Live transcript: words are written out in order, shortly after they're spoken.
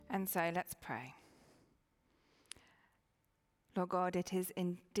And so let's pray. Lord God, it is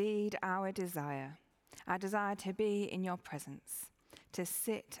indeed our desire to be in your presence, to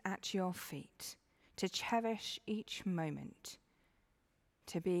sit at your feet, to cherish each moment,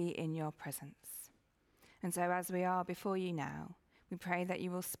 to be in your presence. And so as we are before you now, we pray that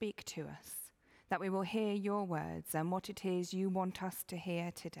you will speak to us, that we will hear your words and what it is you want us to hear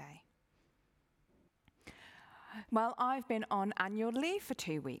today. Well, I've been on annual leave for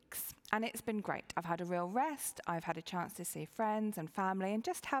 2 weeks, and it's been great. I've had a real rest, I've had a chance to see friends and family and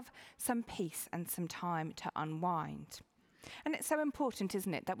just have some peace and some time to unwind. And it's so important,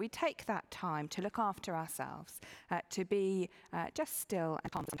 isn't it, that we take that time to look after ourselves, to be just still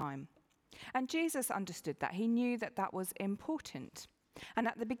and calm time. And Jesus understood that. He knew that that was important. And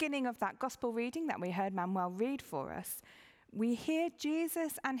at the beginning of that gospel reading that we heard Manuel read for us, we hear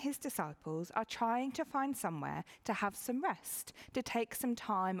Jesus and his disciples are trying to find somewhere to have some rest, to take some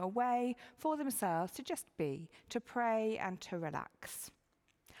time away for themselves, to just be, to pray and to relax.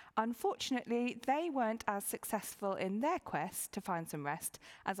 Unfortunately, they weren't as successful in their quest to find some rest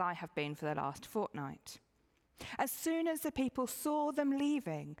as I have been for the last fortnight. As soon as the people saw them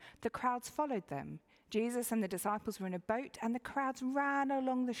leaving, the crowds followed them. Jesus and the disciples were in a boat, and the crowds ran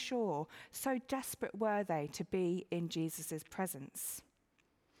along the shore. So desperate were they to be in Jesus' presence.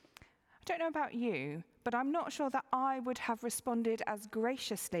 I don't know about you, but I'm not sure that I would have responded as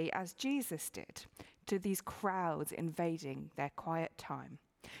graciously as Jesus did to these crowds invading their quiet time.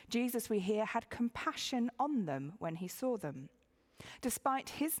 Jesus, we hear, had compassion on them when he saw them.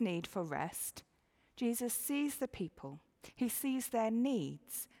 Despite his need for rest, Jesus sees the people. He sees their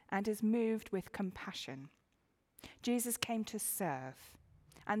needs and is moved with compassion. Jesus came to serve,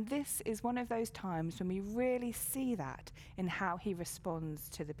 and this is one of those times when we really see that in how he responds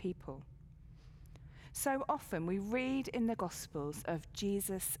to the people. So often we read in the Gospels of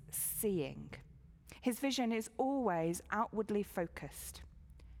Jesus seeing. His vision is always outwardly focused.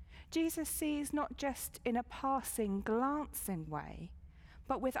 Jesus sees not just in a passing, glancing way,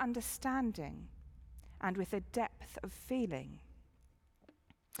 but with understanding and with a depth of feeling.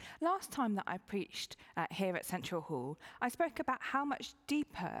 Last time that I preached here at Central Hall, I spoke about how much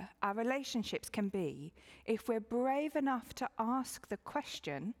deeper our relationships can be if we're brave enough to ask the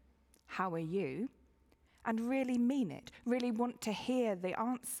question, "How are you?" and really mean it, really want to hear the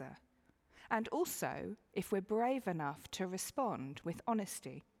answer. And also, if we're brave enough to respond with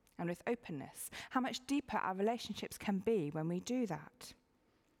honesty and with openness, how much deeper our relationships can be when we do that.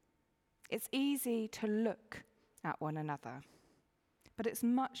 It's easy to look at one another, but it's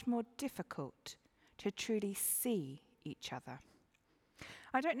much more difficult to truly see each other.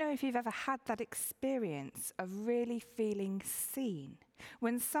 I don't know if you've ever had that experience of really feeling seen,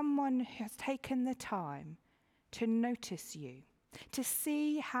 when someone has taken the time to notice you, to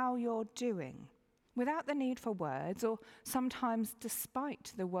see how you're doing, without the need for words, or sometimes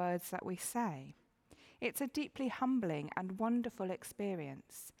despite the words that we say. It's a deeply humbling and wonderful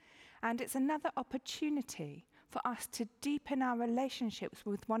experience. And it's another opportunity for us to deepen our relationships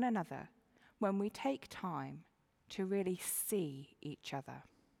with one another when we take time to really see each other.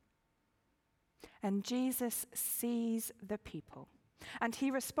 And Jesus sees the people, and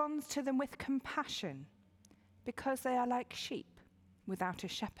he responds to them with compassion because they are like sheep without a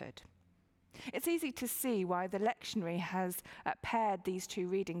shepherd. It's easy to see why the lectionary has paired these two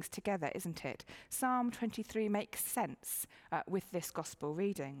readings together, isn't it? Psalm 23 makes sense with this gospel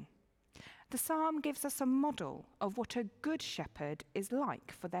reading. The psalm gives us a model of what a good shepherd is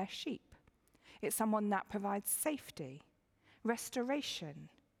like for their sheep. It's someone that provides safety, restoration,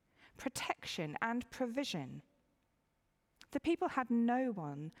 protection, and provision. The people had no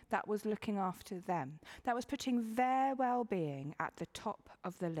one that was looking after them, that was putting their well-being at the top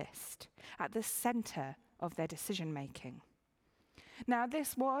of the list, at the center of their decision-making. Now,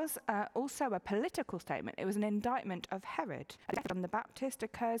 this was also a political statement. It was an indictment of Herod. John the Baptist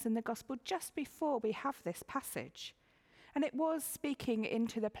occurs in the Gospel just before we have this passage. And it was speaking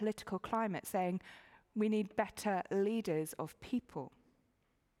into the political climate, saying, we need better leaders of people.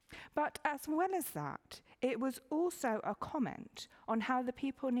 But as well as that, it was also a comment on how the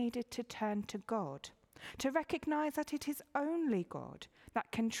people needed to turn to God, to recognize that it is only God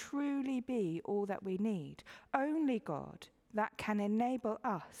that can truly be all that we need, only God that can enable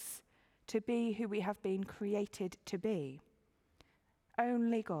us to be who we have been created to be.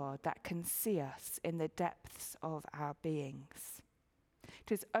 Only God that can see us in the depths of our beings.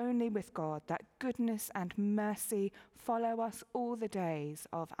 It is only with God that goodness and mercy follow us all the days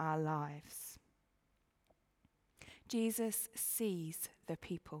of our lives. Jesus sees the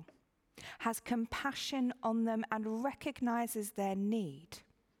people, has compassion on them, and recognizes their need.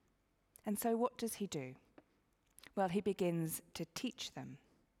 And so what does he do? Well, he begins to teach them.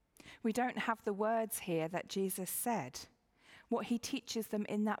 We don't have the words here that Jesus said. What he teaches them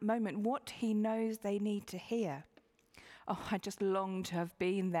in that moment, what he knows they need to hear. Oh, I just long to have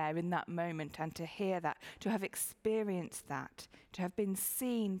been there in that moment and to hear that, to have experienced that, to have been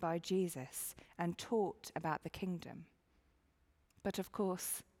seen by Jesus and taught about the kingdom. But of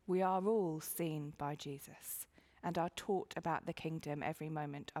course, we are all seen by Jesus and are taught about the kingdom every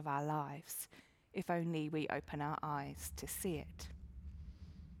moment of our lives, if only we open our eyes to see it.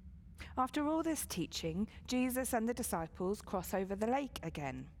 After all this teaching, Jesus and the disciples cross over the lake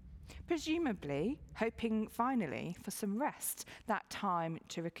again, presumably hoping finally for some rest, that time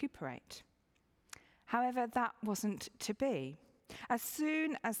to recuperate. However, that wasn't to be. As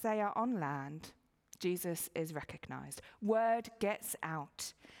soon as they are on land, Jesus is recognized. Word gets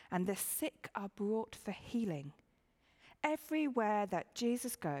out, and the sick are brought for healing. Everywhere that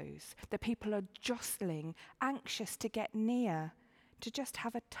Jesus goes, the people are jostling, anxious to get near, to just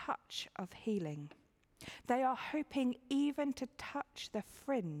have a touch of healing. They are hoping even to touch the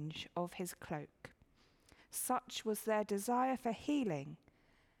fringe of his cloak. Such was their desire for healing,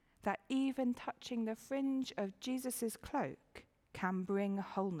 that even touching the fringe of Jesus' cloak can bring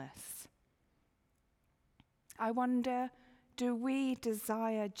wholeness. I wonder, do we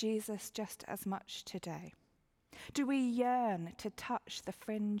desire Jesus just as much today? Do we yearn to touch the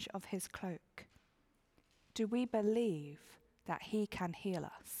fringe of his cloak? Do we believe that he can heal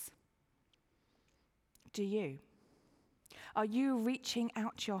us? Do you? Are you reaching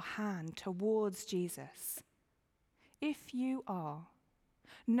out your hand towards Jesus? If you are,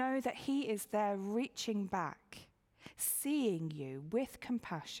 know that he is there reaching back, seeing you with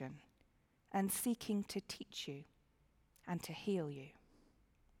compassion and seeking to teach you and to heal you.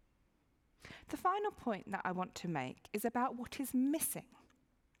 The final point that I want to make is about what is missing.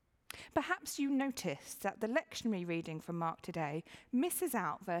 Perhaps you noticed that the lectionary reading from Mark today misses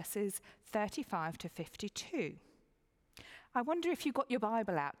out verses 35 to 52. I wonder if you got your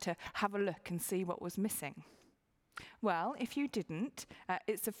Bible out to have a look and see what was missing. Well, if you didn't,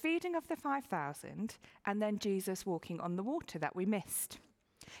 it's the feeding of the 5,000 and then Jesus walking on the water that we missed.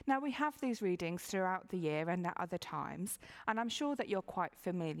 Now, we have these readings throughout the year and at other times, and I'm sure that you're quite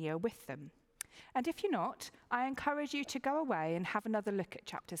familiar with them. And if you're not, I encourage you to go away and have another look at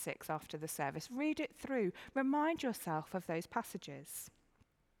chapter 6 after the service. Read it through. Remind yourself of those passages.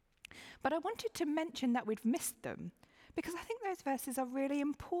 But I wanted to mention that we'd missed them because I think those verses are really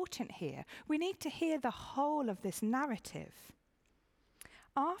important here. We need to hear the whole of this narrative.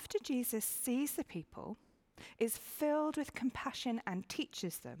 After Jesus sees the people, is filled with compassion and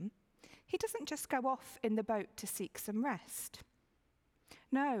teaches them, he doesn't just go off in the boat to seek some rest.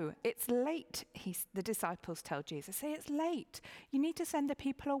 No, it's late, the disciples tell Jesus. Say, it's late. You need to send the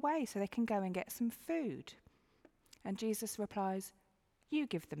people away so they can go and get some food. And Jesus replies, you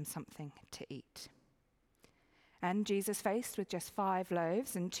give them something to eat. And Jesus, faced with just 5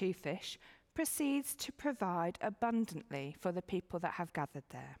 loaves and 2 fish, proceeds to provide abundantly for the people that have gathered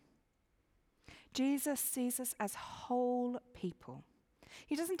there. Jesus sees us as whole people.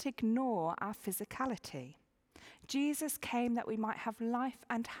 He doesn't ignore our physicality. Jesus came that we might have life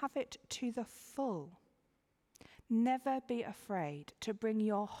and have it to the full. Never be afraid to bring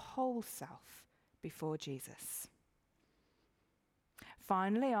your whole self before Jesus.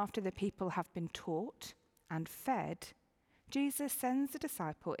 Finally, after the people have been taught and fed, Jesus sends the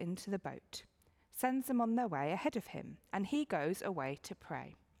disciple into the boat, sends them on their way ahead of him, and he goes away to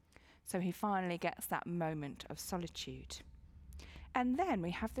pray. So he finally gets that moment of solitude. And then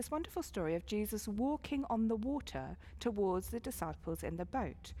we have this wonderful story of Jesus walking on the water towards the disciples in the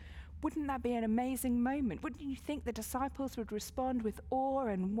boat. Wouldn't that be an amazing moment? Wouldn't you think the disciples would respond with awe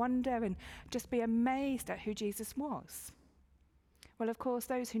and wonder and just be amazed at who Jesus was? Well, of course,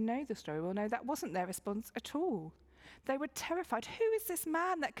 those who know the story will know that wasn't their response at all. They were terrified. Who is this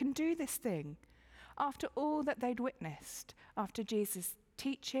man that can do this thing? After all that they'd witnessed, after Jesus'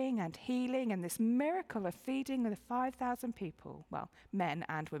 teaching and healing and this miracle of feeding the 5,000 people, well, men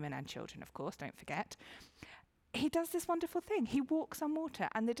and women and children, of course, don't forget, he does this wonderful thing. He walks on water,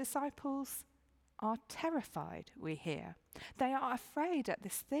 and the disciples are terrified, we hear. They are afraid at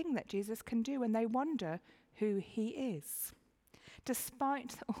this thing that Jesus can do, and they wonder who he is.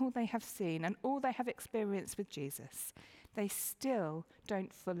 Despite all they have seen and all they have experienced with Jesus, they still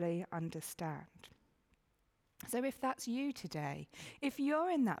don't fully understand. So if that's you today, if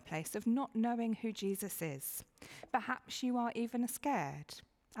you're in that place of not knowing who Jesus is, perhaps you are even scared,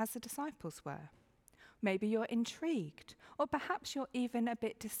 as the disciples were. Maybe you're intrigued, or perhaps you're even a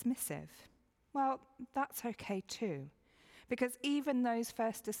bit dismissive. Well, that's okay too, Because even those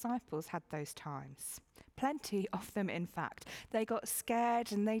first disciples had those times. Plenty of them, in fact. They got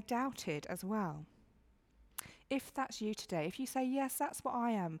scared and they doubted as well. If that's you today, if you say, yes, that's what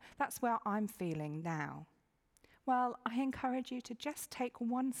I am, that's where I'm feeling now, well, I encourage you to just take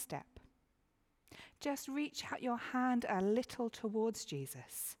one step. Just reach out your hand a little towards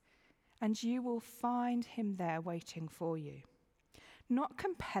Jesus, and you will find him there waiting for you. Not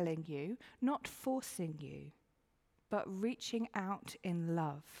compelling you, not forcing you, but reaching out in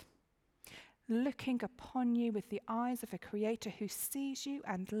love. Looking upon you with the eyes of a creator who sees you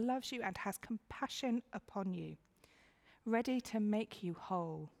and loves you and has compassion upon you, ready to make you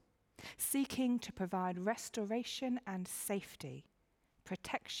whole, seeking to provide restoration and safety,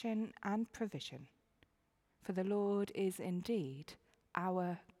 protection and provision. For the Lord is indeed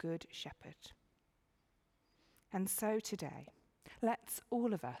our good shepherd. And so today, let's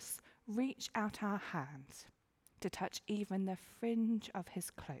all of us reach out our hands to touch even the fringe of his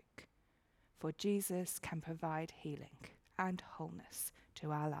cloak, for Jesus can provide healing and wholeness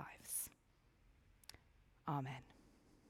to our lives. Amen.